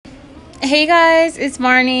Hey guys, it's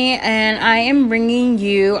Marnie, and I am bringing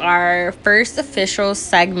you our first official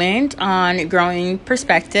segment on growing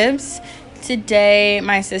perspectives. Today,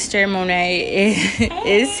 my sister Monet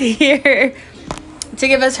is here to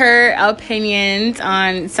give us her opinions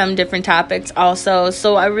on some different topics also.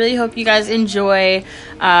 So I really hope you guys enjoy.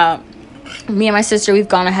 Me and my sister, we've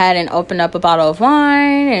gone ahead and opened up a bottle of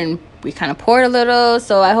wine, and we kind of poured a little.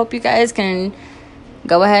 So I hope you guys can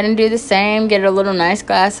go ahead and do the same. Get a little nice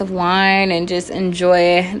glass of wine and just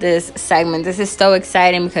enjoy this segment. This is so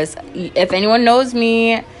exciting because if anyone knows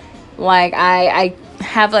me, like I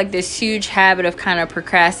have like this huge habit of kind of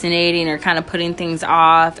procrastinating or kind of putting things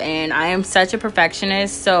off, and I am such a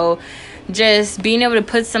perfectionist. So just being able to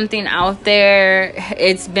put something out there,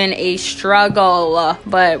 it's been a struggle,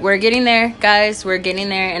 but we're getting there, guys. We're getting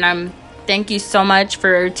there, and thank you so much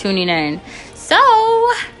for tuning in. So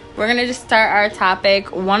we're going to just start our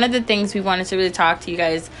topic. One of the things we wanted to really talk to you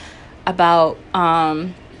guys about,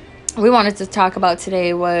 we wanted to talk about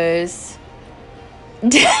today was,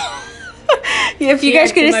 if you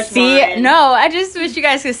guys could see, no, I just wish you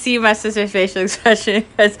guys could see my sister's facial expression,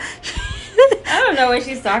 because I don't know what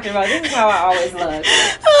she's talking about. This is how I always look.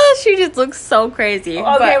 Oh, she just looks so crazy. Okay,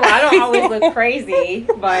 well, I don't always look crazy,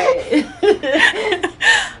 but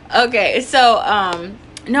okay, so,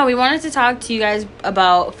 no, we wanted to talk to you guys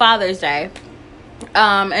about Father's Day,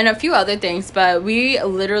 and a few other things, but we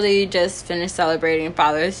literally just finished celebrating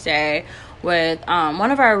Father's Day with,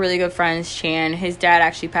 one of our really good friends, Chan. His dad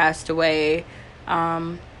actually passed away,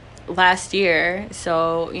 last year,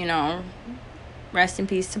 so, rest in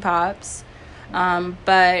peace to Pops,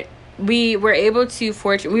 but we were able to,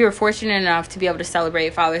 we were fortunate enough to be able to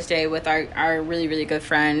celebrate Father's Day with our really, really good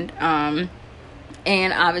friend,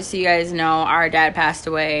 and obviously, you guys know our dad passed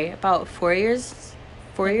away about 4 years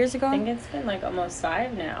ago. I think it's been like almost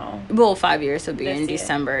 5 now. Well, 5 years will be in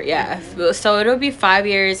December. Yeah. Mm-hmm. So it'll be 5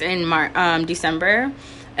 years in December.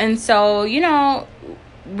 And so,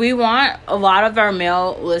 we want a lot of our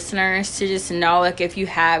male listeners to just know, like, if you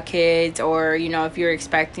have kids or, if you're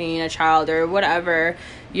expecting a child or whatever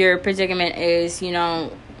your predicament is, we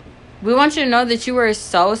want you to know that you are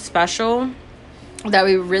so special, that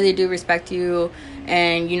we really do respect you,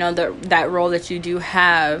 and that role that you do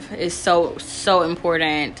have is so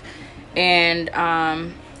important. And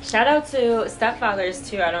shout out to stepfathers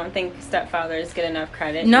too. I don't think stepfathers get enough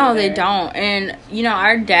credit. No, either. They don't. And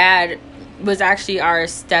our dad was actually our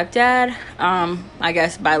stepdad. I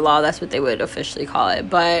guess by law that's what they would officially call it,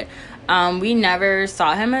 but we never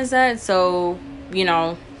saw him as that. So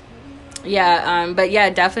yeah, but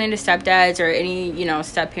yeah, definitely the stepdads or any,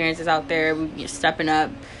 step parents is out there stepping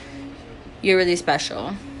up. You're really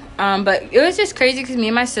special. But it was just crazy because me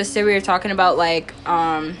and my sister, we were talking about like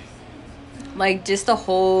just the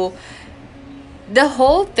whole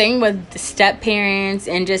thing with the step parents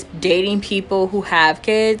and just dating people who have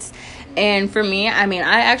kids. And for me,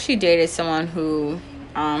 I actually dated someone who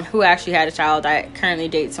actually had a child. I currently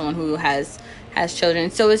date someone who has children.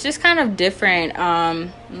 So it's just kind of different.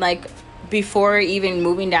 Like, before even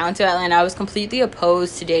moving down to Atlanta, I was completely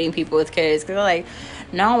opposed to dating people with kids, because like,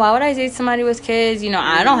 no, why would I date somebody with kids?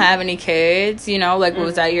 I don't have any kids. Like,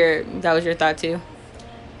 was that was your thought too?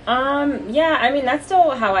 Yeah, that's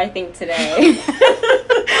still how I think today.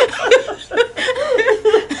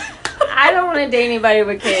 I don't want to date anybody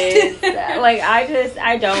with kids. Like,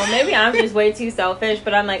 I don't. Maybe I'm just way too selfish,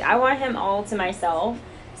 but I'm like, I want him all to myself.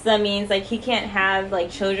 So that means, like, he can't have,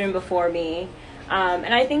 like, children before me.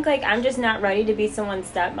 And I think, like, I'm just not ready to be someone's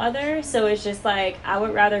stepmother. So it's just, like, I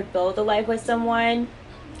would rather build a life with someone.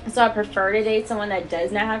 So I prefer to date someone that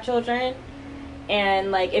does not have children.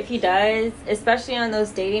 And, like, if he does, especially on those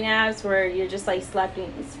dating apps where you're just, like,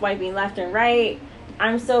 swiping left and right,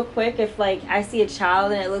 I'm so quick. If, like, I see a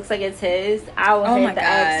child and it looks like it's his, I will hit the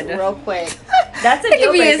X real quick. That's a deal breaker. It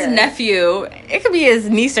could be his nephew. It could be his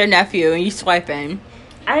niece or nephew, and you swiping.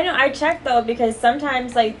 I know. I checked, though, because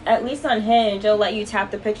sometimes, like, at least on Hinge, it'll let you tap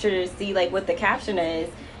the picture to see, like, what the caption is.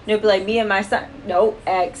 And it'll be like, me and my son. Nope,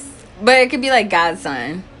 X. But it could be, like,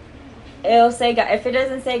 Godson. It'll say, if it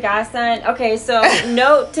doesn't say Godson. Okay, so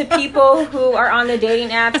note to people who are on the dating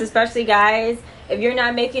apps, especially guys, if you're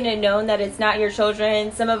not making it known that it's not your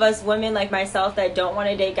children, some of us women like myself that don't want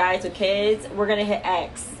to date guys with kids, we're going to hit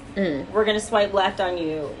X. We're going to swipe left on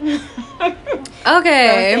you.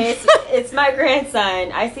 Okay. So it's my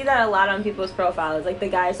grandson. I see that a lot on people's profiles. Like, the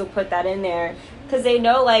guys will put that in there because they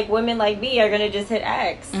know, like, women like me are going to just hit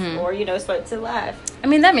X or, swipe to the left.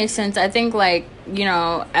 That makes sense. I think, like,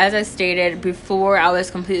 as I stated before, I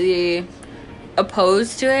was completely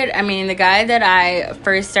opposed to it. The guy that I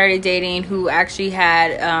first started dating, who actually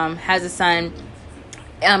has a son,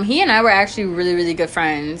 he and I were actually really, really good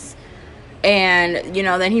friends. And, you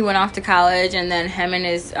know, then he went off to college, and then him and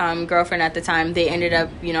his girlfriend at the time, they ended up,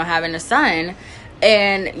 you know, having a son.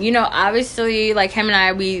 And, you know, obviously, like, him and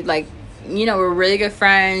I, we, like, you know, we're really good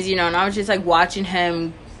friends, you know, and I was just, like, watching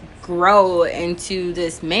him grow into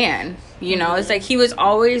this man, you know. It's like he was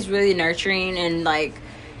always really nurturing, and, like,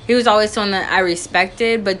 he was always someone that I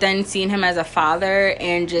respected, but then seeing him as a father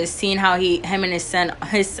and just seeing how him and his son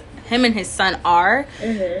are,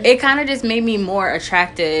 it kind of just made me more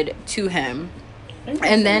attracted to him.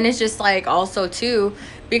 And then it's just like also too,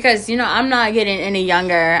 because, you know, I'm not getting any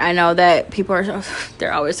younger. I know that people are,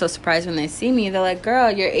 they're always so surprised when they see me. They're like,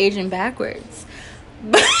 girl, you're aging backwards.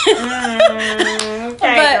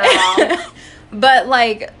 But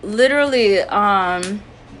like literally,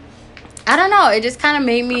 I don't know, it just kind of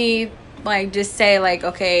made me like just say like,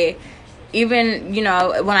 okay, even, you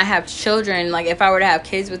know, when I have children, like if I were to have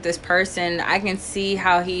kids with this person, I can see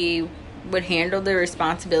how he would handle the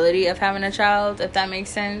responsibility of having a child, if that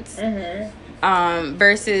makes sense.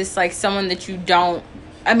 Versus like someone that you don't,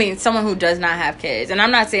 I mean, someone who does not have kids. And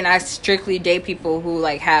I'm not saying I strictly date people who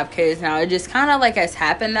like have kids now. It just kind of like has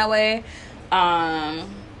happened that way.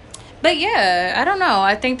 But yeah, I don't know.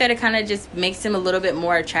 I think that it kind of just makes them a little bit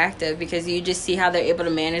more attractive because you just see how they're able to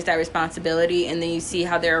manage that responsibility, and then you see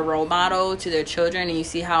how they're a role model to their children, and you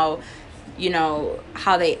see how, you know,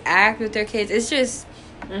 how they act with their kids. It's just,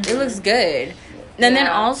 it looks good. And then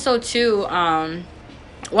also too,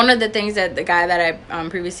 one of the things that the guy that I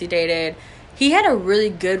previously dated, he had a really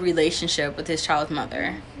good relationship with his child's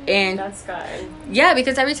mother. And that's good. Yeah,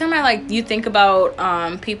 because every time you think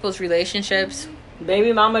about people's relationships,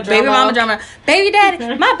 baby mama drama, baby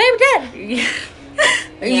daddy, my baby daddy.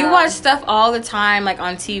 You watch stuff all the time, like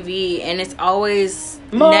on TV, and it's always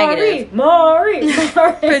negative. Maury.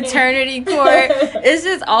 Paternity court. It's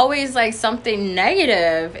just always like something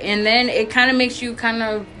negative, and then it kind of makes you kind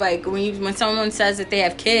of like when someone says that they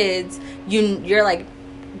have kids, you're like,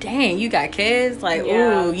 dang, you got kids? Like,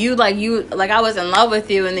 ooh, you like I was in love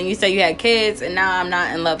with you, and then you say you had kids, and now I'm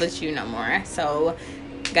not in love with you no more. So,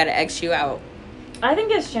 gotta X you out. I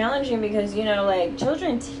think it's challenging because, you know, like,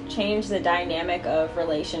 children change the dynamic of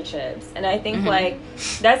relationships. And I think, like,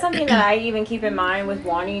 that's something that I even keep in mind with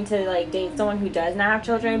wanting to, like, date someone who does not have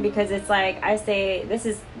children. Because it's like, I say, this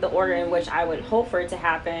is the order in which I would hope for it to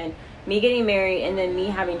happen. Me getting married and then me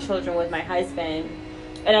having children with my husband.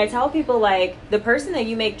 And I tell people, like, the person that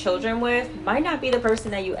you make children with might not be the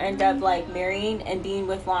person that you end up, like, marrying and being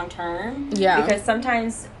with long term. Yeah. Because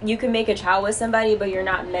sometimes you can make a child with somebody, but you're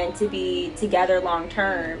not meant to be together long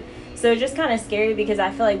term. So it's just kind of scary because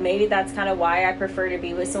I feel like maybe that's kind of why I prefer to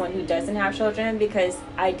be with someone who doesn't have children. Because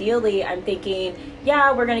ideally, I'm thinking,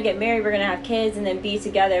 yeah, we're going to get married, we're going to have kids, and then be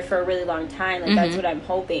together for a really long time. Like, that's what I'm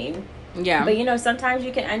hoping. Yeah. But, you know, sometimes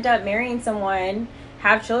you can end up marrying someone,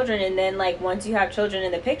 have children, and then like once you have children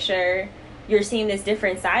in the picture, you're seeing this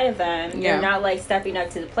different side of them. They're not like stepping up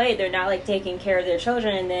to the plate, they're not like taking care of their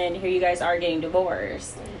children, and then here you guys are getting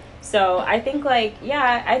divorced. So I think like,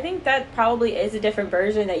 yeah, I think that probably is a different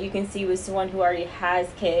version that you can see with someone who already has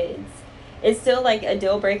kids. It's still like a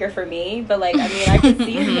deal breaker for me, but like, I mean, I could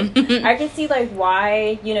see I could see like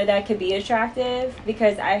why, you know, that could be attractive,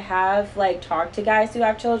 because I have like talked to guys who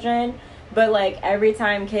have children. But, like, every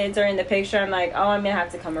time kids are in the picture, I'm like, oh, I'm going to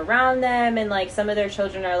have to come around them. And, like, some of their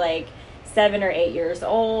children are, like, 7 or 8 years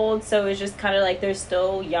old. So it's just kind of like they're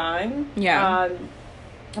still young. Yeah.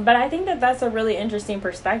 But I think that that's a really interesting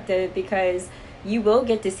perspective, because you will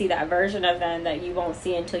get to see that version of them that you won't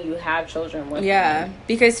see until you have children with them. Yeah.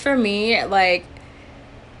 Because for me, like,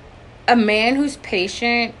 a man who's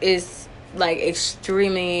patient is, like,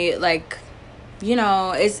 extremely, like, you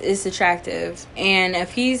know, it's attractive. And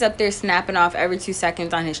if he's up there snapping off every 2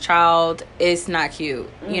 seconds on his child, it's not cute.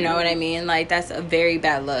 You know what I mean? Like, that's a very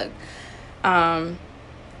bad look.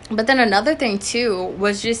 But then another thing too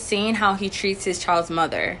was just seeing how he treats his child's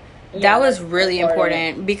mother. That was really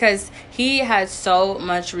important because he has so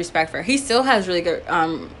much respect for her. He still has really good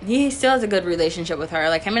he still has a good relationship with her.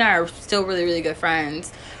 Like, him and I are still really, really good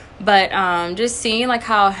friends. But just seeing like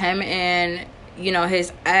how him and, you know,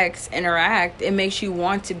 his ex interact, it makes you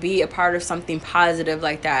want to be a part of something positive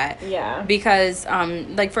like that. Yeah. Because,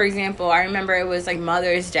 like, for example, I remember it was, like,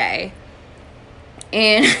 Mother's Day.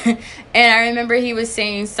 And I remember he was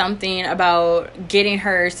saying something about getting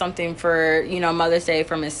her something for, you know, Mother's Day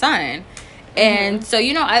from his son. And so,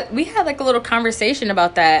 you know, we had, like, a little conversation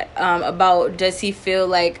about that, about does he feel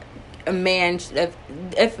like a man,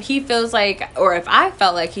 if he feels like, or if I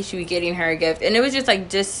felt like he should be getting her a gift. And it was just like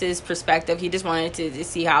just his perspective. He just wanted to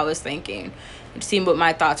see how I was thinking, see what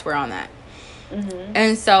my thoughts were on that.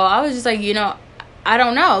 And so I was just like, you know, I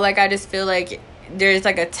don't know. Like, I just feel like there's,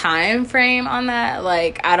 like, a time frame on that.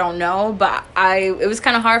 Like, I don't know. But it was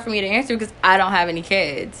kind of hard for me to answer because I don't have any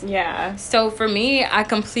kids. Yeah. So, for me, I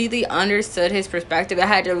completely understood his perspective. I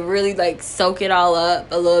had to really, like, soak it all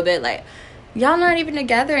up a little bit. Like, y'all not even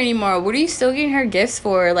together anymore. What are you still getting her gifts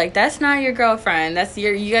for? Like, that's not your girlfriend.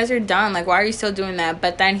 You guys are done. Like, why are you still doing that?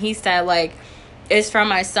 But then he said, like, it's from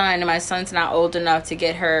my son, and my son's not old enough to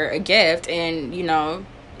get her a gift. And, you know,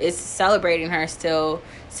 it's celebrating her still.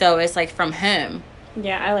 So it's, like, from him.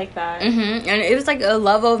 Yeah, I like that. And it was, like, a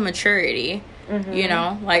level of maturity, you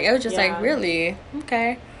know? Like, it was just, like, really?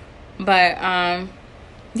 Okay. But,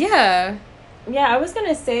 yeah. Yeah, I was going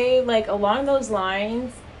to say, like, along those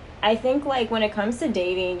lines, I think, like, when it comes to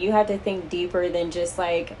dating, you have to think deeper than just,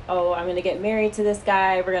 like, oh, I'm going to get married to this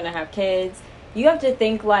guy, we're going to have kids. You have to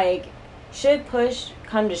think, like, should push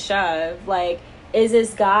come to shove, like, is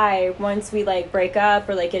this guy, once we, like, break up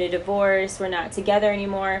or, like, get a divorce, we're not together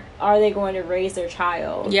anymore, are they going to raise their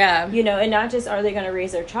child? Yeah. You know, and not just are they going to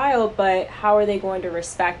raise their child, but how are they going to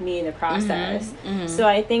respect me in the process? So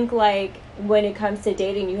I think, like, when it comes to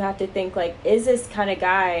dating, you have to think, like, is this kind of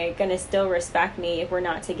guy going to still respect me if we're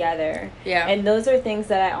not together? Yeah. And those are things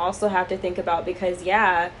that I also have to think about because,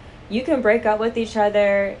 yeah, you can break up with each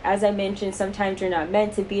other. As I mentioned, sometimes you're not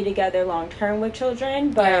meant to be together long term with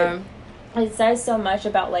children, but it says so much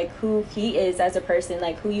about, like, who he is as a person,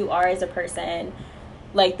 like, who you are as a person,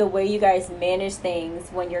 like, the way you guys manage things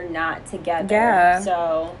when you're not together. Yeah.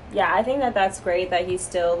 So, yeah, I think that that's great that he's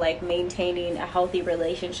still, like, maintaining a healthy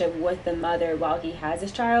relationship with the mother while he has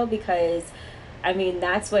his child because, I mean,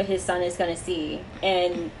 that's what his son is going to see.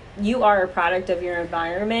 And you are a product of your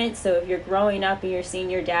environment. So if you're growing up and you're seeing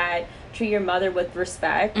your dad treat your mother with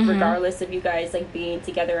respect, regardless of you guys, like, being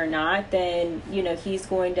together or not, then, you know, he's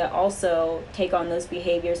going to also take on those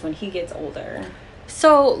behaviors when he gets older.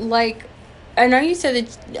 So, like, I know you said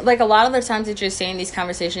that, like, a lot of the times that you're saying these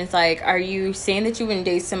conversations, like, are you saying that you wouldn't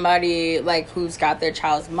date somebody, like, who's got their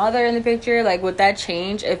child's mother in the picture? Like, would that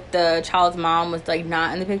change if the child's mom was, like,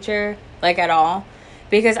 not in the picture, like, at all?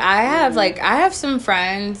 Because I have some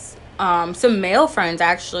friends, some male friends,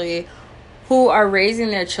 actually, who are raising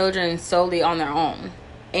their children solely on their own.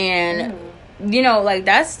 And, you know, like,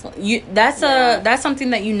 that's something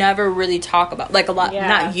that you never really talk about. Like, a lot,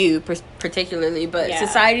 not you particularly, but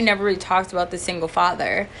society never really talks about the single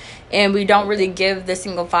father. And we don't really give the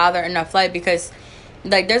single father enough light because,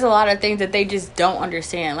 like, there's a lot of things that they just don't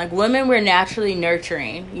understand. Like, women, we're naturally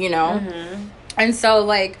nurturing, you know? And so,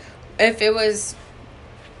 like, if it was,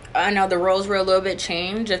 I know the roles were a little bit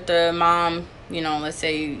changed if the mom, you know, let's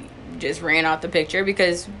say, just ran out the picture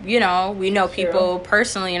because, you know, we know people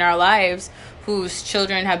personally in our lives whose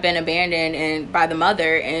children have been abandoned and by the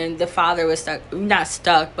mother, and the father was not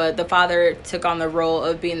stuck, but the father took on the role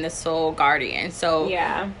of being the sole guardian. So,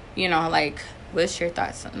 you know, like, what's your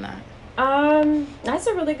thoughts on that? That's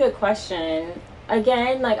a really good question.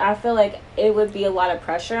 Again, like, I feel like it would be a lot of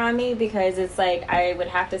pressure on me because it's like I would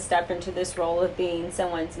have to step into this role of being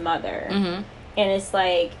someone's mother. And it's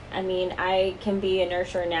like, I mean, I can be a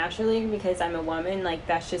nurturer naturally because I'm a woman. Like,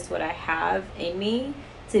 that's just what I have in me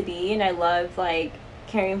to be. And I love, like,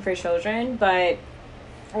 caring for children. But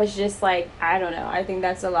it's just, like, I don't know. I think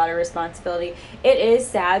that's a lot of responsibility. It is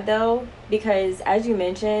sad, though, because, as you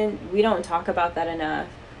mentioned, we don't talk about that enough.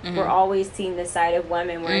 We're always seeing the side of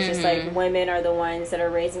women where it's just like women are the ones that are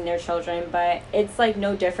raising their children, but it's like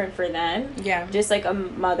no different for them. Just like a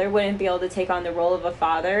mother wouldn't be able to take on the role of a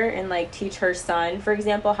father and like teach her son, for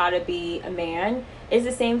example, how to be a man. Is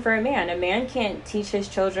the same for a man. A man can't teach his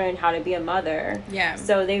children how to be a mother.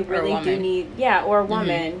 So they really do need, or a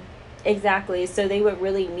woman. Exactly. So they would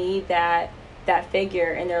really need that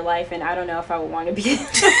figure in their life, and I don't know if I would want to be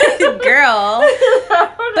girl.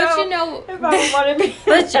 But you know, if I would want to be.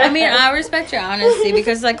 But I mean, I respect your honesty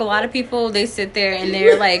because, like, a lot of people, they sit there and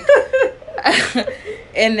they're like,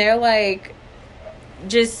 and they're like,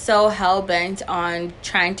 just so hell bent on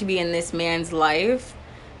trying to be in this man's life,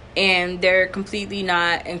 and they're completely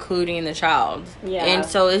not including the child. And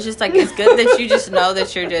so it's just like, it's good that you just know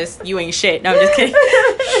that you ain't shit. No, I'm just kidding.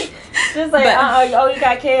 Just like, you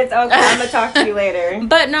got kids? Okay, I'm going to talk to you later.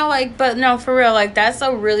 But no, for real, like, that's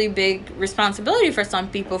a really big responsibility for some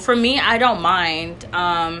people. For me, I don't mind.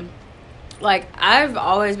 Like, I've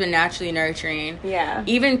always been naturally nurturing.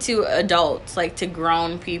 Even to adults, like, to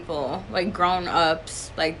grown people, like,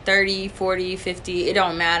 grown-ups, like, 30, 40, 50, it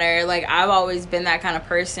don't matter. Like, I've always been that kind of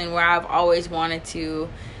person where I've always wanted to,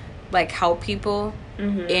 like, help people.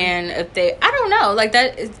 And if I don't know, like,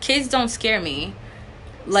 that, kids don't scare me.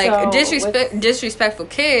 Like, So, disrespectful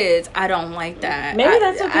kids, I don't like that. Maybe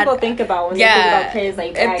that's what people think about when they think about kids,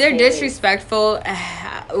 like bad if they're kids. disrespectful,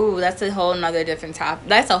 ooh, that's a whole nother different topic.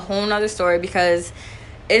 That's a whole nother story, because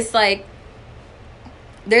it's like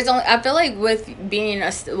there's only, I feel like with being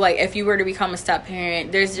like, if you were to become a step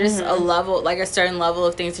parent, there's just a level, like a certain level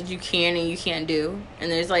of things that you can and you can't do,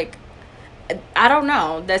 and there's like, I don't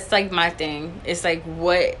know, that's like my thing. It's like,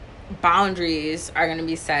 what boundaries are going to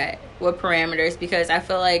be set, what parameters, because I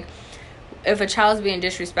feel like if a child's being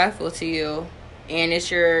disrespectful to you and it's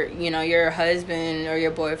your husband or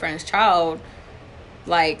your boyfriend's child,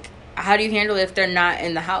 like, how do you handle it if they're not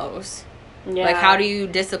in the house? Like, how do you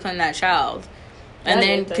discipline that child? And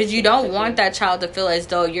then, because you don't want that child to feel as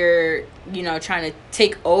though you're, trying to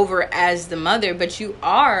take over as the mother, but you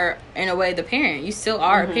are, in a way, the parent. You still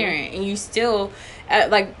are a parent, and you still,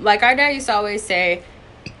 like our dad used to always say,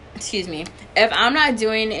 excuse me, if I'm not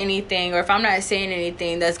doing anything or if I'm not saying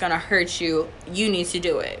anything that's gonna hurt you, you need to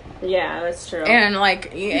do it. Yeah, that's true. And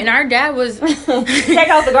our dad was take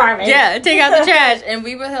out the garbage. Yeah, take out the trash. And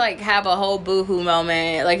we would like have a whole boohoo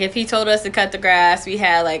moment. Like, if he told us to cut the grass, we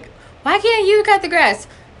had like, why can't you cut the grass?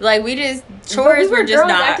 Like, we just, chores were just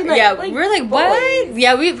not. We're like, what?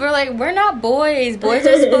 Yeah, we're like, we're not boys. Boys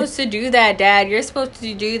are supposed to do that, Dad. You're supposed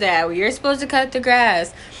to do that. You're supposed to cut the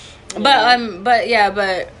grass. Yeah.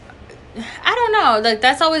 But I don't know. Like,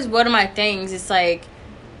 that's always one of my things. It's like,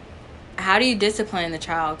 how do you discipline the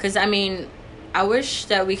child? Because, I mean, I wish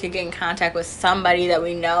that we could get in contact with somebody that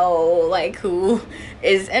we know, like, who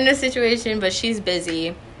is in a situation, but she's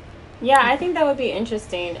busy. Yeah, I think that would be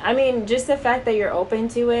interesting. I mean, just the fact that you're open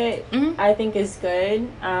to it, I think is good.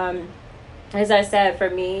 As I said, for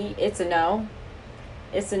me, it's a no.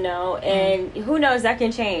 It's a no. And who knows, that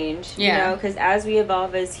can change. Yeah. Because as we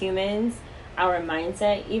evolve as humans, our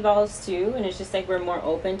mindset evolves too. And it's just like we're more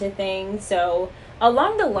open to things. So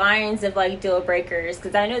along the lines of like deal breakers,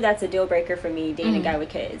 because I know that's a deal breaker for me, dating a guy with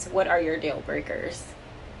kids. What are your deal breakers?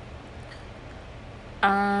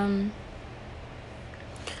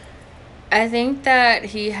 I think that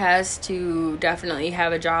he has to definitely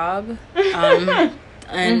have a job,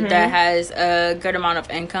 and that has a good amount of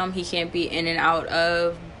income. He can't be in and out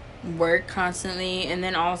of work constantly, and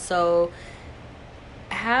then also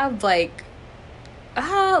have like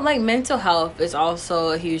mental health is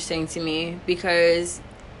also a huge thing to me, because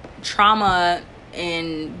trauma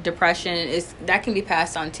and depression that can be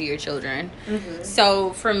passed on to your children.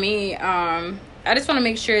 So for me, I just want to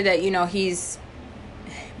make sure that he's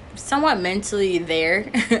somewhat mentally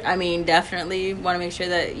there. I mean, definitely want to make sure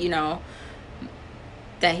that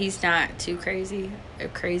that he's not too crazy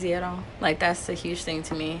at all. Like, that's a huge thing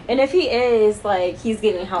to me. And if he is, like, he's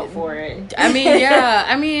getting help for it. I mean, yeah.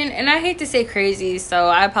 I mean, and I hate to say crazy, so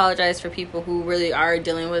I apologize for people who really are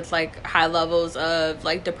dealing with like high levels of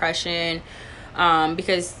like depression,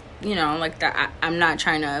 because like that, I'm not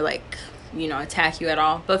trying to like attack you at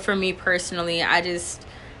all, but for me personally,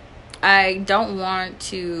 I don't want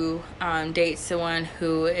to date someone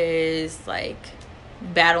who is like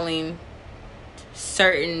battling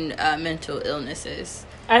certain mental illnesses.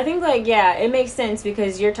 I think like, yeah, it makes sense,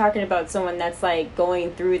 because you're talking about someone that's like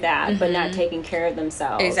going through that but not taking care of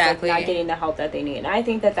themselves. Exactly. Like, not getting the help that they need. And I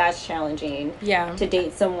think that that's challenging. Yeah. To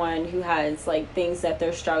date someone who has like things that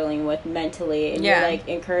they're struggling with mentally, and you're like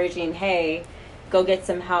encouraging, hey, go get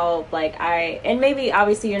some help. Like, and maybe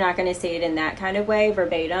obviously you're not going to say it in that kind of way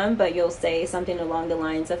verbatim, but you'll say something along the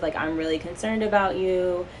lines of like, I'm really concerned about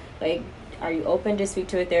you. Like, are you open to speak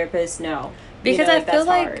to a therapist? No. Because I feel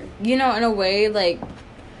like, in a way, like,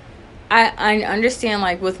 I understand,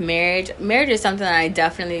 like, with marriage is something that I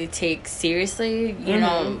definitely take seriously, you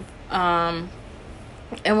know. And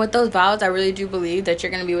with those vows, I really do believe that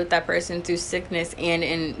you're going to be with that person through sickness and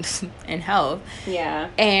in health.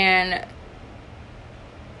 Yeah. And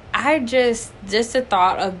I just the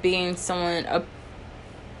thought of being someone,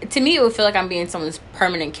 to me, it would feel like I'm being someone's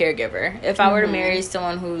permanent caregiver. If I were to marry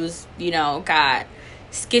someone who's, got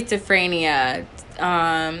schizophrenia,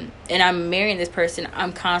 and I'm marrying this person,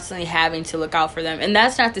 I'm constantly having to look out for them. And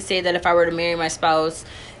that's not to say that if I were to marry my spouse,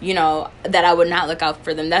 that I would not look out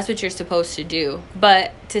for them. That's what you're supposed to do.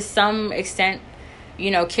 But to some extent,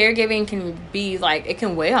 caregiving can be like, it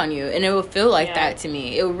can weigh on you, and it will feel like that to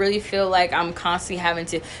me. It will really feel like I'm constantly having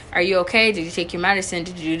to, are you okay? Did you take your medicine?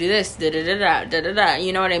 Did you do this? Da-da-da-da.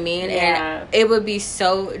 You know what I mean? Yeah. And it would be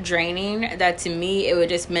so draining that to me, it would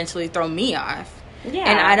just mentally throw me off.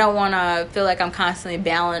 Yeah. And I don't want to feel like I'm constantly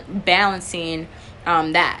balancing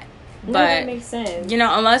that. No, that makes sense.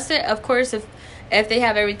 Unless of course, if they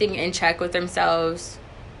have everything in check with themselves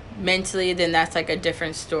mentally, then that's like a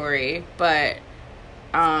different story. But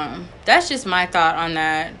That's just my thought on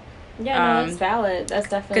that. Yeah, no, that's valid. That's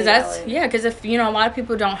definitely valid. Because if, a lot of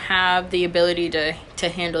people don't have the ability to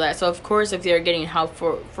handle that. So, of course, if they're getting help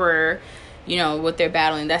for what they're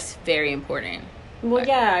battling, that's very important. Well,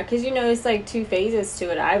 yeah, because, it's like two phases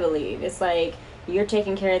to it, I believe. It's like you're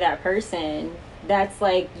taking care of that person. That's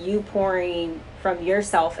like you pouring from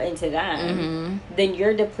yourself into them. Mm-hmm. Then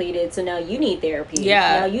you're depleted, so now you need therapy.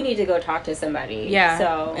 Yeah. Now you need to go talk to somebody. Yeah.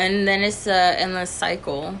 So, and then it's an endless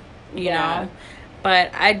cycle, you know.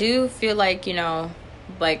 But I do feel like,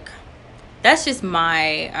 like, that's just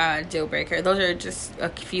my deal breaker. Those are just a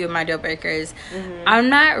few of my deal breakers. Mm-hmm. I'm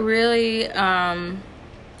not really, I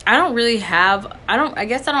don't really have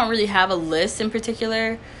a list in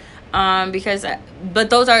particular. But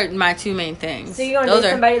those are my two main things. So you gonna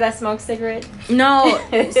date somebody that smokes cigarettes? No.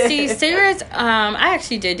 See, cigarettes, I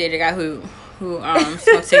actually did date a guy who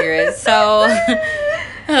smoked cigarettes. So,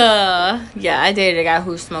 yeah, I dated a guy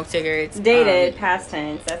who smoked cigarettes. Dated, past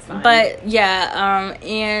tense, that's fine. But, yeah,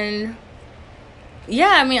 and,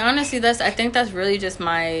 yeah, I mean, honestly, I think that's really just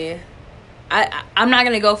my... I'm not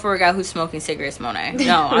going to go for a guy who's smoking cigarettes, Monet.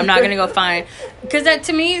 No, I'm not going to go find... Because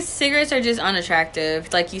to me, cigarettes are just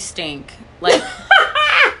unattractive. Like, you stink. Like...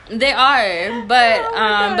 They are,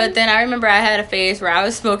 but then I remember I had a phase where I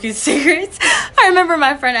was smoking cigarettes. I remember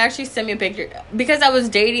my friend actually sent me a picture because I was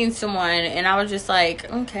dating someone, and I was just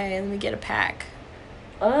like, okay, let me get a pack.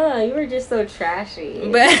 Oh, you were just so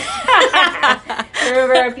trashy. But I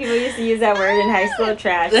remember people used to use that word in high school,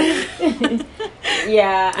 trashy.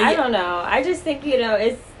 Yeah, I don't know. I just think,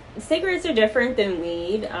 cigarettes are different than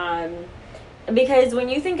weed. Because when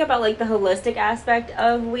you think about like the holistic aspect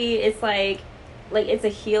of weed, it's like it's a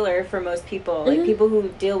healer for most people. Like people who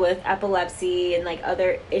deal with epilepsy and like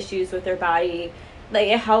other issues with their body, like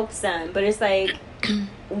it helps them. But it's like,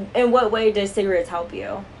 in what way does cigarettes help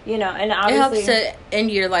you? And obviously it helps to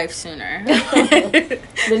end your life sooner.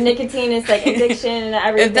 The nicotine is like addiction and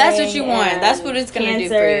everything. If that's what you want, that's what it's gonna do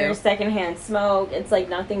for you. Secondhand smoke, it's like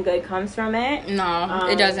nothing good comes from it. No,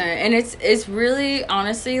 it doesn't. And it's really,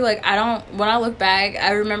 honestly, like when I look back,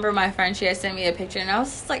 I remember my friend, she had sent me a picture, and I was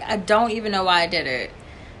just like, I don't even know why I did it,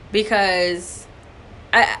 because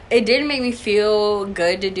it didn't make me feel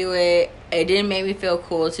good to do it. It didn't make me feel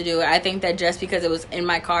cool to do it. I think that just because it was in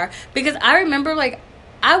my car, because I remember like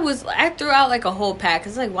I threw out like a whole pack.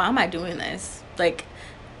 It's like, why am I doing this? Like,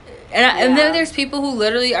 and then there's people who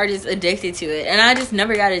literally are just addicted to it, and I just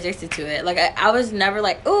never got addicted to it. Like I was never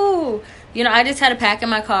like, ooh, I just had a pack in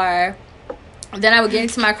my car. Then I would get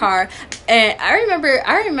into my car, and I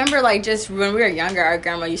remember like just when we were younger, our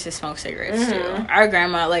grandma used to smoke cigarettes too. Our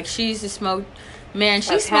grandma, like, she used to smoke. Man,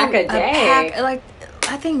 she smoked a pack, like,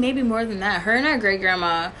 I think maybe more than that. Her and our great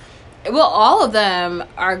grandma, well, all of them,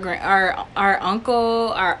 our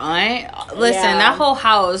uncle, our aunt. Listen, that whole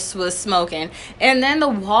house was smoking, and then the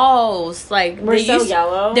walls, like, were so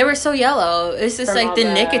yellow. They were so yellow. It's just like the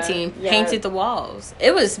nicotine painted the walls.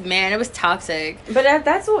 It was toxic. But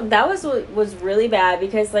that was really bad,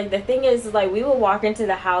 because like the thing is, like, we would walk into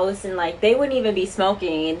the house and like they wouldn't even be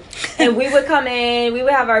smoking, and we would come in, we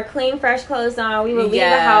would have our clean, fresh clothes on, we would leave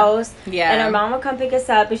the house, and our mom would come pick us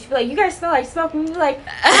up, and she'd be like, "You guys smell like smoke," and we'd be like,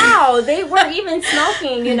 "Wow." They weren't even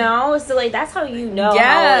smoking, so like that's how how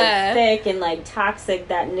like, thick and like toxic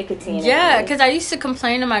that nicotine is. Because I used to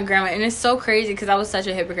complain to my grandma, and it's so crazy because I was such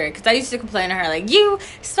a hypocrite, because I used to complain to her like, you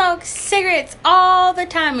smoke cigarettes all the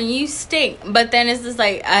time and you stink. But then it's just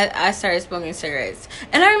like I started smoking cigarettes,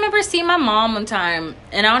 and I remember seeing my mom one time,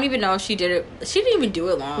 and I don't even know if she did it. She didn't even do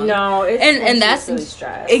it long. No, and that's really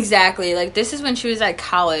stressed. Exactly. Like, this is when she was at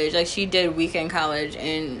college. Like, she did weekend college,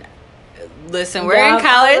 and listen, we're in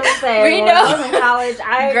college. We know. I was in college.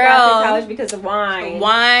 I got to college because of wine.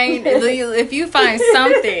 If you find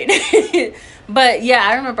something. But yeah,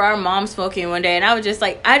 I remember our mom smoking one day, and I was just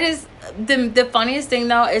like, the funniest thing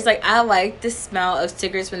though is like, I like the smell of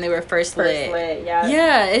cigarettes when they were first lit.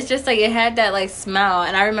 Yeah, it's just like it had that like smell,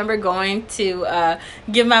 and I remember going to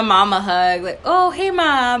give my mom a hug, like, oh hey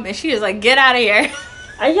mom, and she was like, get out of here.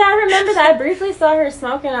 Yeah, I remember that. I briefly saw her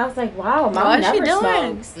smoking. I was like, wow, mom never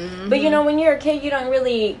smokes. Mm-hmm. But, when you're a kid, you don't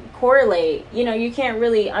really correlate. You can't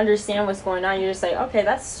really understand what's going on. You're just like, okay,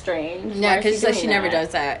 that's strange. Yeah, because she never does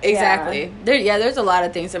that. Exactly. There's a lot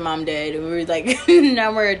of things that mom did. And we were like,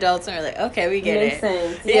 now we're adults, and we're like, okay, we get it. Makes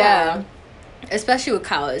sense. Yeah. Especially with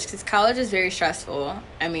college, because college is very stressful.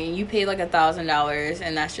 I mean, you pay like $1,000,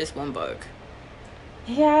 and that's just one book.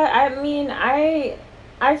 Yeah, I mean, I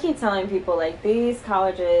keep telling people, like, these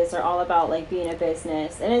colleges are all about, like, being a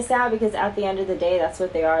business. And it's sad because at the end of the day, that's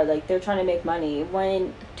what they are. Like, they're trying to make money.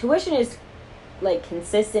 When tuition is like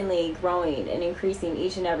consistently growing and increasing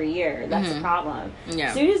each and every year. That's the problem.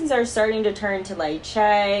 Yeah. Students are starting to turn to like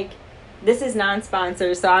Chegg. This is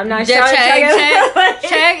non-sponsored, so I'm not Chegg.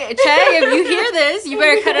 Chegg. If you hear this, you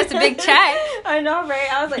better cut us a big check. I know,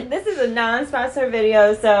 right? I was like, this is a non-sponsored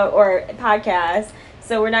video, or podcast,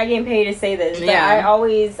 so we're not getting paid to say this. But I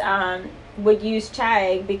always would use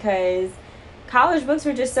Chegg because college books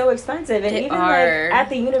were just so expensive, and like at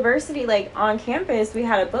the university, like on campus, we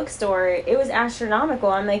had a bookstore. It was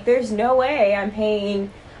astronomical. I'm like, there's no way I'm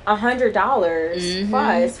paying $100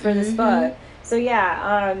 plus for this book. So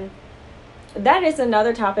that is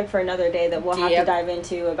another topic for another day that we'll have to dive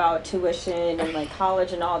into about tuition and like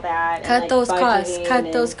college and all that. Cut and, those like, costs.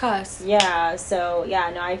 Cut those costs. Yeah. So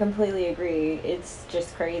no, I completely agree. It's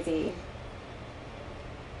just crazy.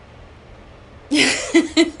 We're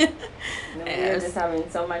just having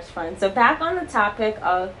so much fun. So back on the topic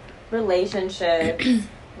of relationships,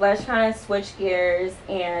 let's kind of switch gears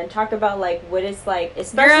and talk about like what it's like,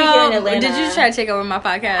 especially here in Atlanta. Did you try to take over my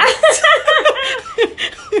podcast?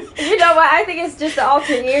 You know what? I think it's just the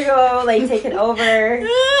alter ego, like taking over.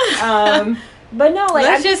 But no, like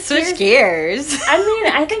let's just switch gears. I mean,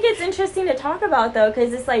 I think it's interesting to talk about though,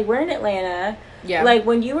 because it's like we're in Atlanta. Yeah. Like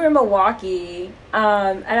when you were in Milwaukee,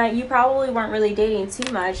 you probably weren't really dating too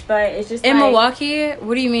much, but it's just in Milwaukee.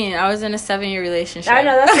 What do you mean? I was in a 7-year relationship. I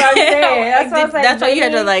know, that's what I'm saying. That's what I was like. That's why you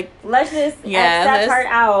had to like. Let's just X that part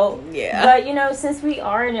out. Yeah. But since we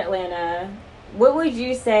are in Atlanta, what would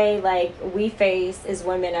you say like we face as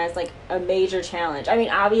women as like a major challenge? I mean,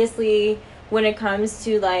 obviously, when it comes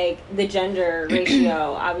to like the gender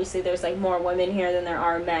ratio, obviously there's like more women here than there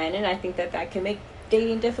are men, and I think that can make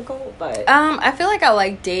dating difficult. But I feel like I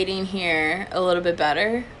like dating here a little bit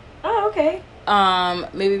better. Oh, okay.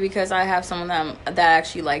 Maybe because I have someone that I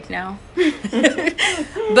actually like now.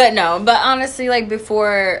 But honestly, like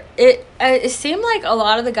before, it seemed like a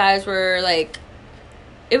lot of the guys were like,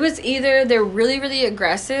 it was either they're really, really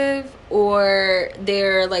aggressive, or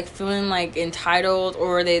they're like feeling like entitled,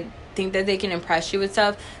 or they think that they can impress you with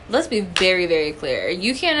stuff. Let's be very, very clear.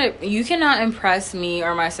 You cannot impress me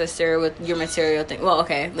or my sister with your material thing. Well,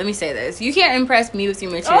 okay, let me say this. You can't impress me with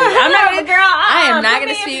your material. I am not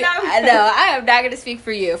gonna speak. I know I am not gonna speak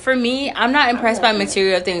for you. For me, I'm not impressed by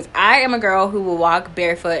material things. I am a girl who will walk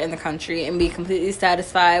barefoot in the country and be completely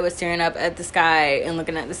satisfied with staring up at the sky and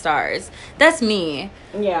looking at the stars. That's me.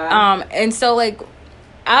 Yeah. And so like,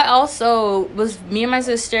 I also me and my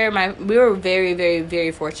sister, we were very, very,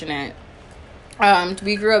 very fortunate.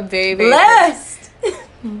 We grew up very, very blessed.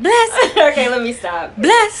 Blessed. Okay, let me stop.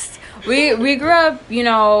 Blessed. We grew up,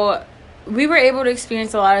 we were able to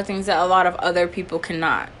experience a lot of things that a lot of other people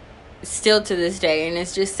cannot. Still to this day, and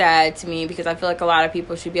it's just sad to me because I feel like a lot of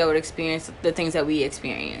people should be able to experience the things that we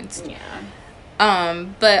experienced. Yeah.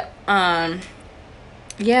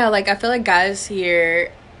 Yeah, like I feel like guys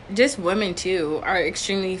here, just women too, are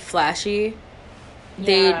extremely flashy.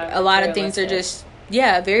 A lot of things are just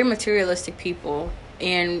very materialistic people,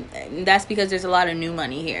 and that's because there's a lot of new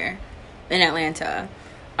money here in Atlanta.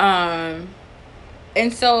 And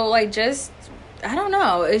so like, just I don't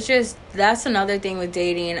know, it's just that's another thing with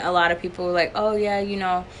dating. A lot of people are like, oh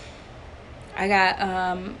yeah, I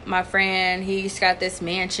got my friend, he's got this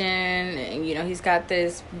mansion, and he's got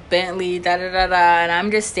this Bentley, da da da da, and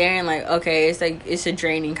I'm just staring like, okay, it's a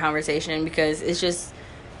draining conversation because it's just,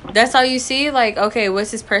 that's all you see. Like, okay,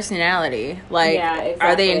 what's his personality? Like, exactly.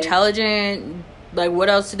 Are they intelligent? Like, what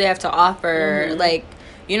else do they have to offer? Mm-hmm. Like,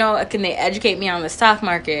 can they educate me on the stock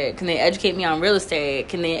market? Can they educate me on real estate?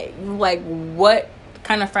 Can they, like, what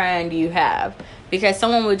kind of friend do you have? Because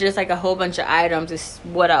someone with just like a whole bunch of items is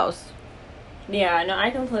what else? Yeah, no,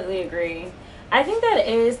 I completely agree. I think that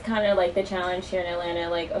is kind of like the challenge here in Atlanta.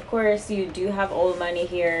 Like, of course, you do have old money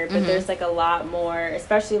here, but there's like a lot more,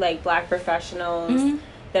 especially like black professionals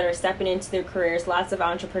that are stepping into their careers. Lots of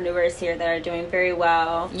entrepreneurs here that are doing very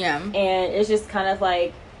well. Yeah. And it's just kind of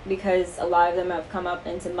like, because a lot of them have come up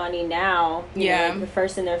into money now, you know, the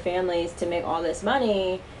first in their families to make all this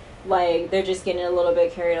money, like, they're just getting a little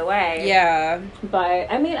bit carried away. Yeah. But,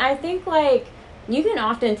 I mean, I think, like, you can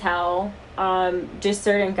often tell just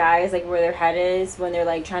certain guys, like, where their head is when they're,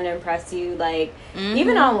 like, trying to impress you. Like,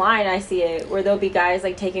 even online, I see it, where there'll be guys,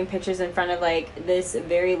 like, taking pictures in front of, like, this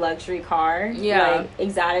very luxury car. Yeah. Like,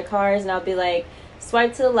 exotic cars, and I'll be like,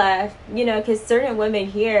 swipe to the left, you know, because certain women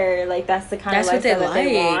here, like, that's the kind of lifestyle that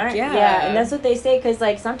they want. Yeah. And that's what they say, because,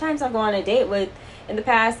 like, sometimes I'll go on a date with in the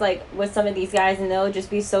past, like, with some of these guys, and they'll just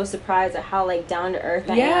be so surprised at how, like, down to earth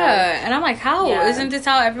I am. Yeah, and I'm like, how? Yeah. Isn't this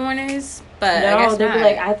how everyone is? But no, I guess they'll not. be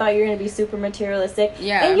like, I thought you were going to be super materialistic.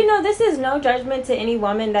 Yeah. And, you know, this is no judgment to any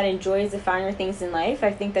woman that enjoys the finer things in life.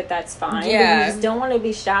 I think that that's fine. Yeah. But you just don't want to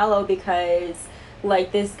be shallow because,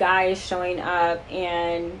 like, this guy is showing up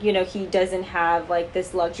and, you know, he doesn't have, like,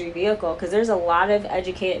 this luxury vehicle. Because there's a lot of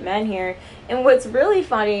educated men here. And what's really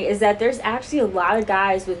funny is that there's actually a lot of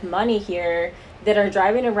guys with money here that are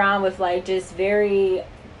driving around with, like, just very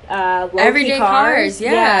low-key everyday cars.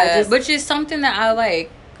 Yeah. just, which is something that I like.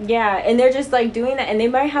 yeah, and they're just, like, doing that, and they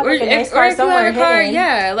might have, like, a nice or car if you somewhere have a car, hidden.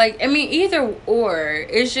 yeah, like, I mean, either or.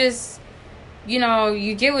 It's just, you know,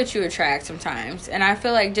 you get what you attract sometimes, and I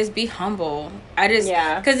feel like just be humble.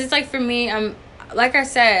 Because it's like, for me, like I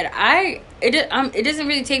said, it doesn't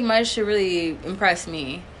really take much to really impress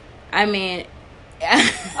me. I mean,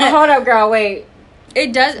 hold up, girl, wait.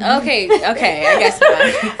 It does. Okay, I guess not.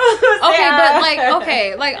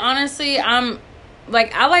 Like honestly,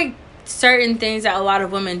 I like certain things that a lot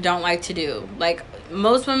of women don't like to do. Like,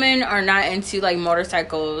 most women are not into, like,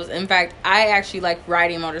 motorcycles. In fact, I actually like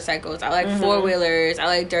riding motorcycles. I like four-wheelers. I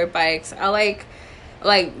like dirt bikes. I like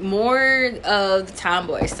more of the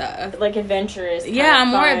tomboy stuff, like adventurous. Yeah, I'm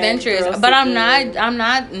more adventurous, but I'm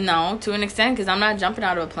not. No, to an extent, because I'm not jumping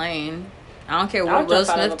out of a plane. I don't care what Will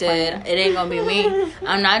Smith did. It ain't gonna be me.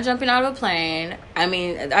 I'm not jumping out of a plane. I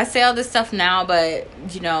mean, I say all this stuff now, but,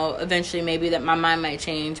 you know, eventually maybe that my mind might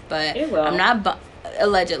change. But it will. I'm not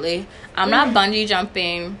allegedly. I'm not bungee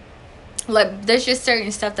jumping. Like, there's just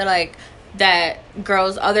certain stuff that, like, that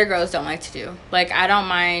other girls don't like to do. Like, I don't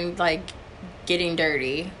mind, like, getting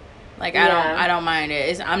dirty. Like, I don't mind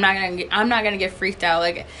it. I'm not gonna get freaked out.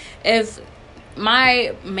 Like, if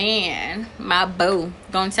my man, my boo,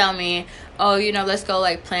 gonna tell me, oh, you know, let's go,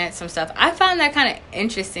 like, plant some stuff. I find that kind of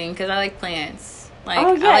interesting because I like plants. Like,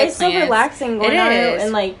 oh, yeah, I like it's plants. so relaxing going out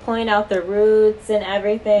and, like, pulling out the roots and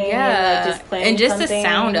everything. Yeah. And, like, just planting and just something. the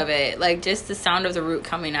sound of it. Like, just the sound of the root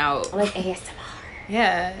coming out. Like ASMR.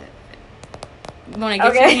 Yeah. Want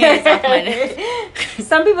to get your hands off my neck.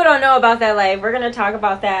 Some people don't know about that life. We're gonna talk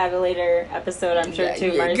about that at a later episode, I'm sure,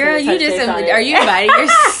 too. Marnie's girl, you just are you inviting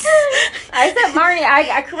yourself? I said Marnie.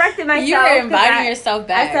 I corrected myself. You were inviting yourself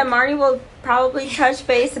back. I said Marnie will probably touch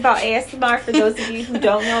base about ASMR for those of you who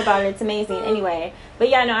don't know about it. It's amazing. Anyway, but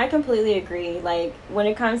yeah, no, I completely agree. Like, when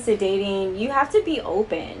it comes to dating, you have to be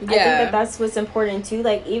open. Yeah. I think that that's what's important too.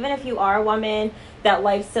 Like, even if you are a woman that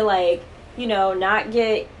likes to, like, you know, not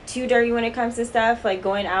get too dirty when it comes to stuff, like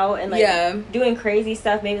going out and, like, doing crazy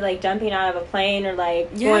stuff, maybe, like, jumping out of a plane or,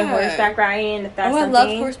 like, going horseback riding, if that's something. I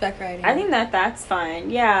love horseback riding. I think that's fine.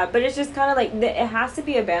 Yeah, but it's just kind of, like, it has to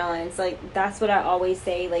be a balance. Like, that's what I always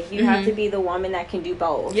say. Like, you have to be the woman that can do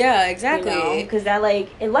both. Yeah, exactly. Because that, like,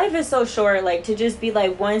 and life is so short, like, to just be,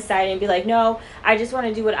 like, one-sided and be like, no, I just want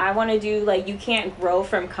to do what I want to do. Like, you can't grow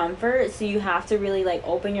from comfort, so you have to really, like,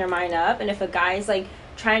 open your mind up. And if a guy's, like,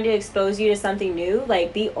 trying to expose you to something new,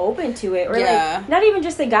 like, be open to it. Or like, not even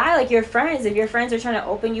just a guy, like your friends, if your friends are trying to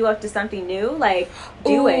open you up to something new, like,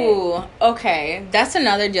 do it. Okay, that's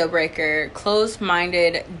another deal breaker.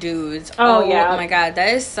 Closed-minded dudes. Oh yeah, my god,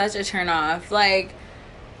 that is such a turn off. Like,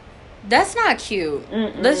 that's not cute.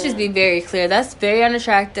 Let's just be very clear. That's very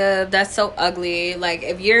unattractive. That's so ugly. Like,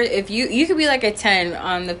 if you could be like a 10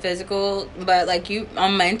 on the physical, but, like, you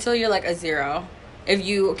on mental, you're like a 0. If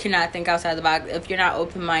you cannot think outside the box, if you're not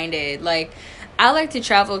open-minded. Like, I like to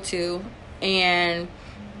travel too, and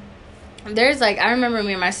there's, like, I remember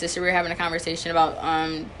me and my sister, we were having a conversation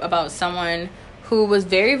about someone who was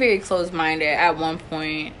very, very closed-minded at one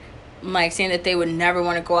point, like, saying that they would never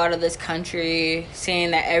want to go out of this country,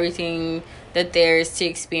 saying that everything that there's to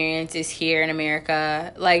experience is here in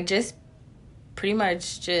America. Like, just pretty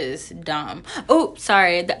much just dumb. Oh,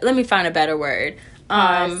 sorry, let me find a better word.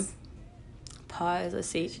 Pause. Let's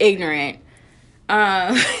see. Ignorant. You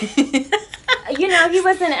know, he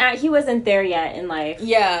wasn't there yet in life.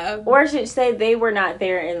 Yeah. Or I should say they were not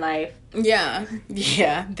there in life. Yeah.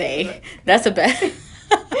 Yeah, they. That's a bad.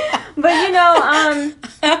 But, you know,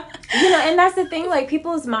 and that's the thing, like,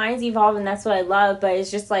 people's minds evolve, and that's what I love, but it's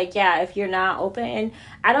just like, yeah, if you're not open,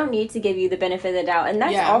 I don't need to give you the benefit of the doubt. And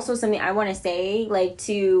that's also something I want to say, like,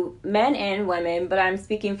 to men and women, but I'm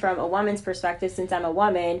speaking from a woman's perspective since I'm a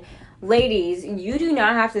woman. Ladies, you do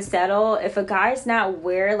not have to settle. If a guy's not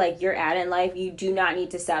where, like, you're at in life, you do not need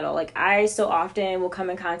to settle. Like, I so often will come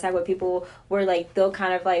in contact with people where, like, they'll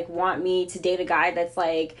kind of, like, want me to date a guy that's,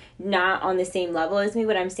 like, not on the same level as me,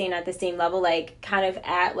 but I'm saying at the same level, like, kind of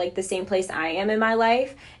at, like, the same place I am in my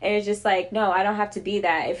life. And it's just like, no, I don't have to be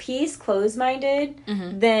that. If he's closed-minded,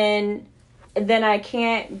 then then I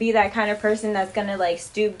can't be that kind of person that's gonna like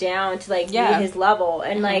stoop down to like Yeah. be his level.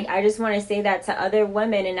 And like I just want to say that to other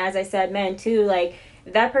women, and as I said, men too. Like,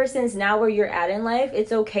 if that person's now where you're at in life,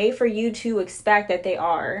 it's okay for you to expect that they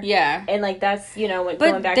are. Yeah. And like that's, you know, But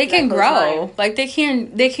going back they to that can close grow. line. Like they can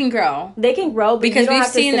grow. They can grow, but Because you don't we've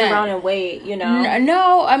have to seen sit that. around and wait, you know.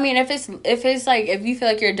 No, I mean if it's like if you feel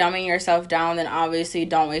like you're dumbing yourself down, then obviously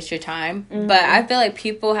don't waste your time. But I feel like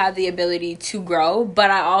people have the ability to grow, but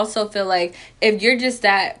I also feel like if you're just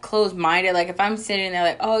that closed-minded, like if I'm sitting there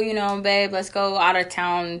like, oh, you know, babe, let's go out of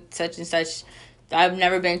town, such and such. I've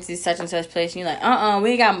never been to such and such place. And you're like,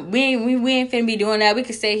 we ain't finna be doing that. We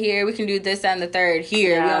can stay here. We can do this, that, and the third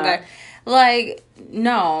here. Yeah. We don't got, like,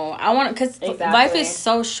 no. I want, because Exactly. life is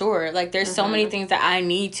so short. Like, there's so many things that I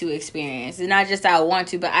need to experience. It's not just that I want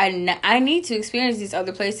to, but I need to experience these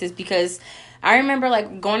other places, because I remember,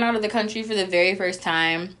 like, going out of the country for the very first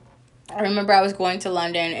time. I remember I was going to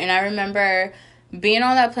London, and I remember being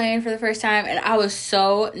on that plane for the first time, and I was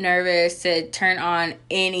so nervous to turn on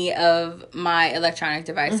any of my electronic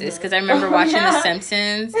devices, because I remember watching The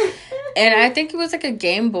Simpsons, and I think it was like a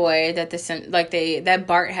Game Boy that that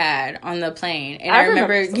Bart had on the plane, and I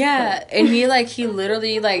remember and he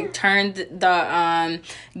literally like turned the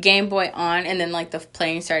Game Boy on, and then like the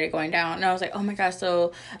plane started going down, and I was like, oh my gosh.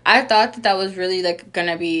 So I thought that was really like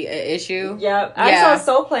gonna be an issue. Yep. I saw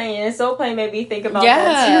Soul Plane, and Soul Plane made me think about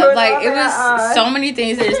that too. Like it was so many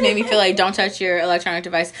things that just made me feel like don't touch your electronic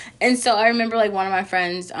device. And so I remember like one of my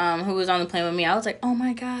friends who was on the plane with me, I was like, oh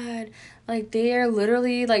my god, like they are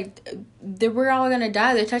literally like we're all gonna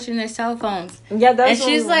die, they're touching their cell phones. Yeah, that's and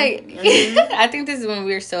she's like I think this is when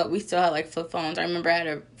we still had like flip phones. I remember I had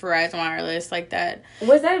a Verizon Wireless like that.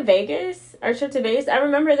 Was that Vegas? Our trip to Vegas? I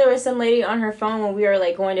remember there was some lady on her phone when we were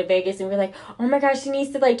like going to Vegas, and we were like, oh my gosh, she needs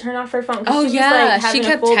to like turn off her phone. Oh she yeah, was, like, she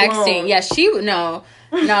kept texting. Yeah,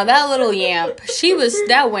 no, that little yamp.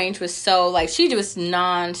 That wench was so, like, she was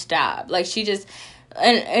nonstop. Like, she just,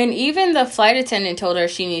 and even the flight attendant told her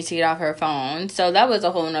she needs to get off her phone. So that was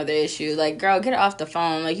a whole nother issue. Like, girl, get off the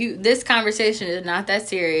phone. Like, this conversation is not that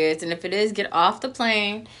serious. And if it is, get off the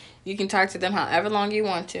plane. You can talk to them however long you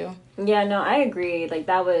want to. Yeah, no, I agree. Like,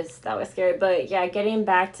 that was scary. But, yeah, getting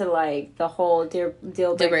back to, like, the whole deal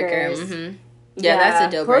breakers. Mm-hmm. Yeah, that's a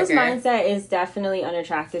deal breaker. Closed mindset is definitely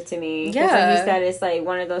unattractive to me. Yeah. Like you said, it's like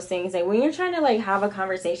one of those things, like when you're trying to like have a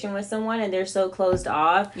conversation with someone and they're so closed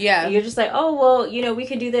off. Yeah. You're just like, oh, well, you know, we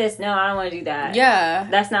could do this. No, I don't want to do that. Yeah.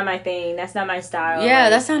 That's not my thing. That's not my style. Yeah,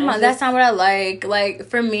 like, that's not what I like. Like,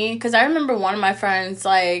 for me, because I remember one of my friends,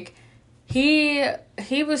 like, he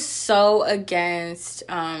was so against,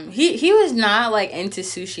 he was not, like, into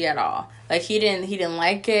sushi at all. Like, he didn't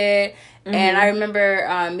like it. Mm-hmm. And I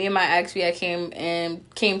remember me and my ex, we had came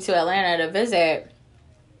to Atlanta to visit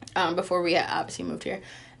before we had obviously moved here.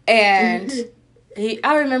 And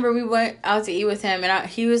I remember we went out to eat with him, and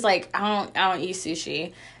he was like, I don't eat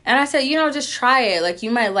sushi. And I said, just try it. Like,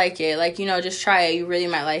 you might like it. Like, just try it. You really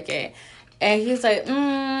might like it. And he was like,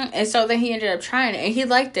 And so then he ended up trying it, and he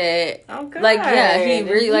liked it. Oh, good. Like, yeah, he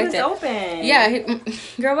really liked it. Open. Yeah,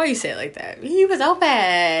 girl, why you say it like that? He was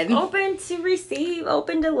open. Open to receive,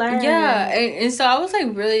 open to learn. Yeah, and so I was,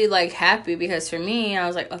 like, really, like, happy, because for me, I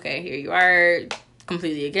was like, okay, here you are,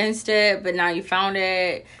 completely against it, but now you found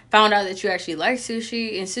out that you actually like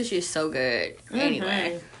sushi, and sushi is so good.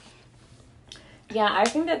 Anyway. Yeah, I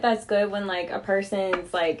think that's good when, like, a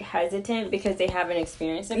person's, like, hesitant because they haven't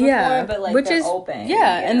experienced it before, but, like, they're open.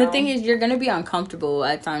 Yeah, and the thing is, you're going to be uncomfortable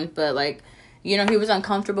at times, but, like, he was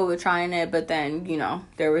uncomfortable with trying it, but then,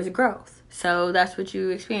 there was growth. So that's what you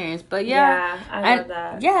experienced. But, yeah I love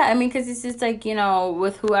that. Yeah, I mean, because it's just, like,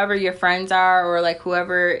 with whoever your friends are or, like,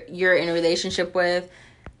 whoever you're in a relationship with,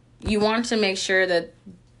 you want to make sure that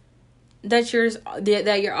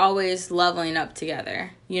you're always leveling up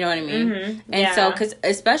together. You know what I mean? Mm-hmm. And so, because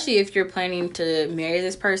especially if you're planning to marry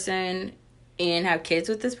this person and have kids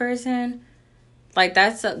with this person, like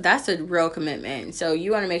that's a real commitment. So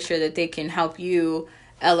you want to make sure that they can help you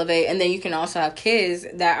elevate, and then you can also have kids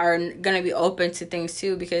that are going to be open to things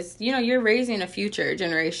too, because you're raising a future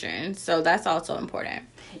generation. So that's also important.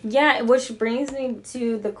 Yeah, which brings me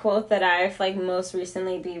to the quote that I've like most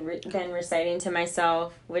recently been reciting to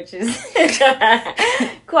myself, which is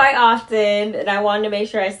quite often, and I wanted to make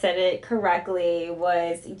sure I said it correctly,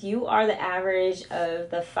 was you are the average of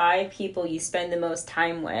the 5 people you spend the most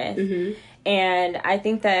time with. Mm-hmm. And I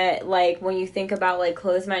think that, like, when you think about, like,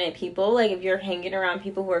 closed-minded people, like, if you're hanging around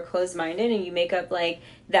people who are closed-minded and you make up, like,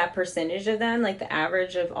 that percentage of them, like, the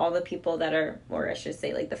average of all the people that are, or I should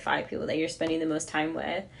say, like, the 5 people that you're spending the most time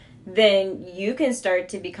with, then you can start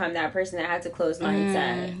to become that person that has a closed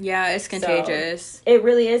mindset. Yeah, it's contagious. So, it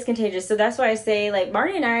really is contagious. So that's why I say, like,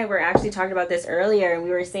 Marty and I were actually talking about this earlier, and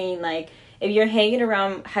we were saying, like, if you're hanging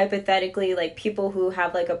around, hypothetically, like, people who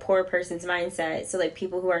have, like, a poor person's mindset, so, like,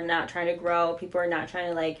 people who are not trying to grow, people who are not trying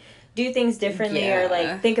to, like, do things differently, or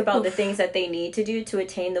like think about the things that they need to do to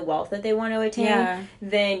attain the wealth that they want to attain,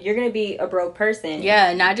 then you're going to be a broke person.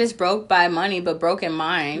 Yeah, not just broke by money, but broke in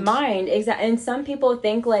mind. Exactly. And some people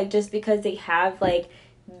think, like, just because they have, like,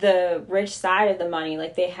 the rich side of the money,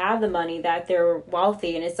 like, they have the money, that they're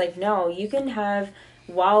wealthy. And it's like, no, you can have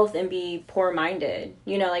wealth and be poor-minded,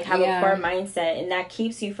 you know, like, have a poor mindset, and that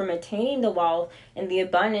keeps you from attaining the wealth and the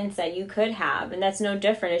abundance that you could have. And that's no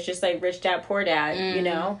different. It's just like Rich Dad Poor Dad, you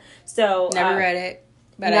know. So never read it,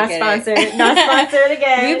 but not sponsored. Not sponsored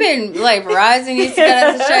again. We've been like Verizon used to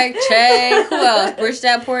get us a check. Who else? Rich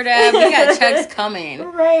Dad Poor Dad. We got checks coming.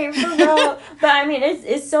 Right, for real. But I mean,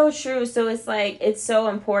 it's so true. So it's like, it's so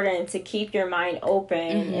important to keep your mind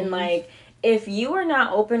open, and like, if you are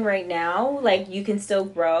not open right now, like, you can still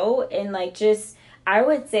grow. And like, just, I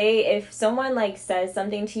would say, if someone like says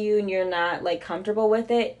something to you and you're not like comfortable with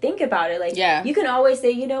it, think about it. Like, you can always say,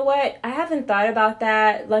 you know what, I haven't thought about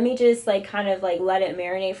that. Let me just like kind of like let it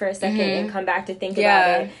marinate for a second and come back to think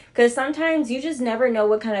about it. Because sometimes you just never know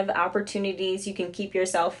what kind of opportunities you can keep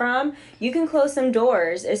yourself from. You can close some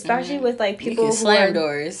doors, especially with like people who slam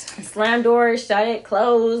doors, shut it,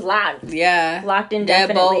 close, locked. Locked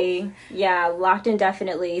indefinitely. Locked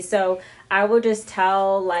indefinitely. So I will just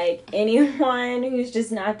tell, like, anyone who's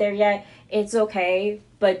just not there yet, it's okay,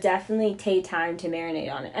 but definitely take time to marinate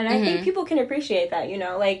on it. And I think people can appreciate that, you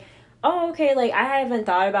know, like, oh, okay, like, I haven't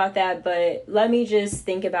thought about that, but let me just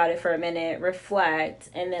think about it for a minute, reflect,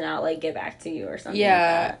 and then I'll, like, get back to you or something like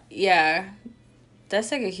that. Yeah.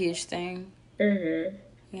 That's, like, a huge thing.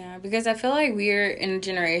 Yeah, because I feel like we're in a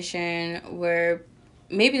generation where,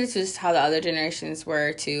 maybe this is how the other generations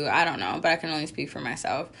were, too. I don't know, but I can only speak for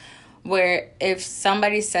myself. Where if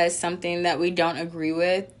somebody says something that we don't agree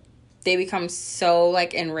with, they become so,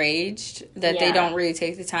 like, enraged that they don't really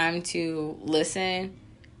take the time to listen,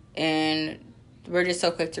 and we're just so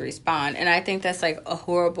quick to respond. And I think that's, like, a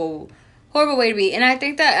horrible way to be. And I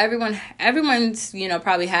think that everyone's, you know,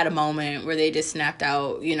 probably had a moment where they just snapped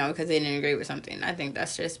out, you know, because they didn't agree with something. I think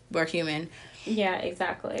that's just, we're human. Yeah,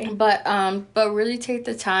 exactly. But really take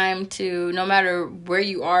the time to, no matter where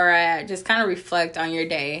you are at, just kind of reflect on your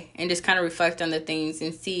day, and just kind of reflect on the things,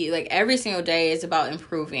 and see, like, every single day is about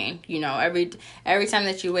improving. You know, every time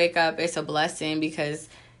that you wake up, it's a blessing, because,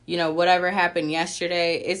 you know, whatever happened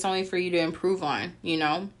yesterday, it's only for you to improve on, you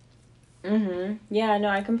know? Yeah, no,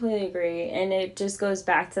 I completely agree. And it just goes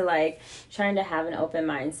back to, like, trying to have an open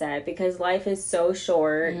mindset, because life is so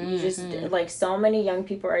short. You just, like, so many young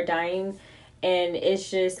people are dying. And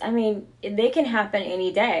it's just, I mean, they can happen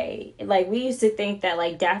any day. Like, we used to think that,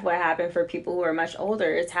 like, death would happen for people who are much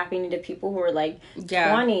older. It's happening to people who are, like,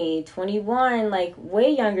 20, 21, like,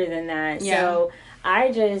 way younger than that. So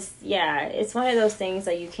I just, it's one of those things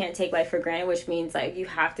that you can't take life for granted, which means, like, you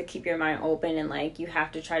have to keep your mind open, and, like, you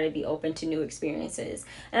have to try to be open to new experiences.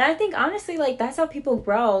 And I think, honestly, like, that's how people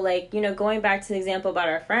grow. Like, you know, going back to the example about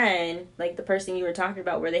our friend, like, the person you were talking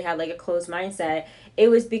about where they had, like, a closed mindset, it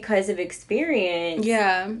was because of experience.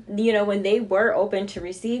 You know, when they were open to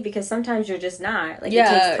receive, because sometimes you're just not. Like, it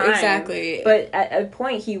takes time. Exactly. But at a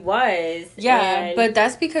point, he was. But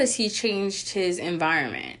that's because he changed his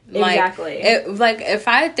environment. Exactly. Like, if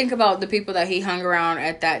I think about the people that he hung around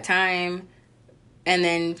at that time, and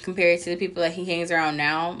then compare it to the people that he hangs around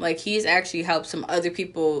now, like, he's actually helped some other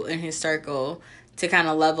people in his circle to kind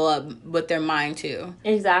of level up with their mind too.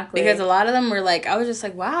 Exactly. Because a lot of them were like, I was just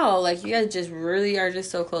like, wow, like, you guys just really are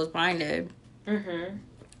just so close-minded.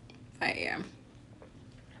 But yeah.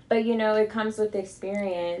 But, you know, it comes with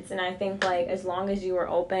experience. And I think, like, as long as you are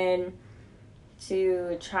open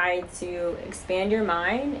to try to expand your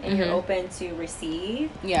mind, and you're open to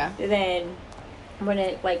receive, then when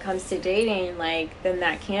it, like, comes to dating, like, then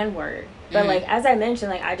that can work. But, like, as I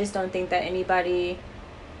mentioned, like, I just don't think that anybody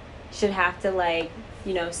should have to, like,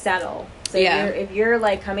 you know, settle. So if you're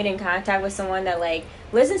like coming in contact with someone that, like,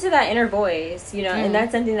 listen to that inner voice, you know, and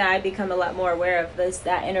that's something that I've become a lot more aware of, is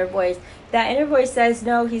that inner voice. That inner voice says,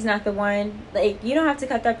 no, he's not the one. Like, you don't have to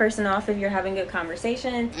cut that person off if you're having good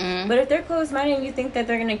conversation. But if they're closed-minded and you think that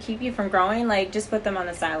they're going to keep you from growing, like, just put them on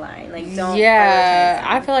the sideline. Like, don't. Yeah,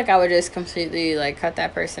 I feel like I would just completely, like, cut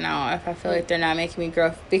that person out if I feel like they're not making me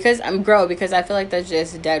grow. Because I feel like that's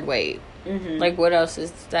just dead weight. Like, what else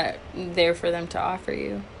is that there for them to offer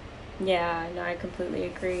you? Yeah, no, I completely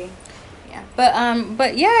agree. Yeah,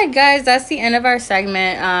 but yeah, guys, that's the end of our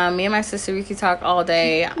segment. Me and my sister, we could talk all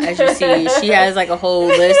day. As you see, she has like a whole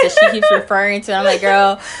list that she keeps referring to. I'm like,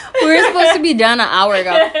 girl, we were supposed to be done an hour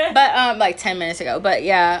ago, but like 10 minutes ago. But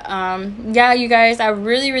yeah, yeah, you guys, I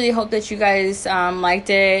really, really hope that you guys liked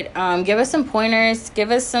it. Give us some pointers,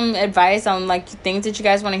 give us some advice on like things that you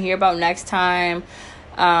guys want to hear about next time.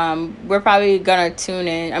 We're probably gonna tune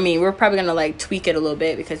in. I mean, we're probably gonna like tweak it a little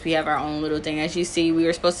bit because we have our own little thing. As you see, we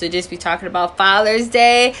were supposed to just be talking about Father's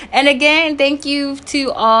Day. And again, thank you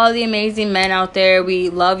to all the amazing men out there. We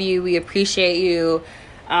love you. We appreciate you.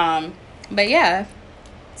 But yeah,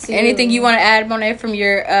 anything you want to add, Monet, from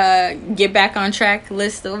your get back on track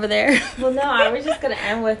list over there? Well, no, I was just gonna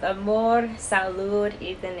end with amor, salud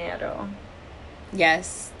y dinero.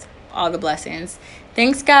 Yes, all the blessings.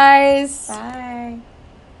 Thanks, guys. Bye.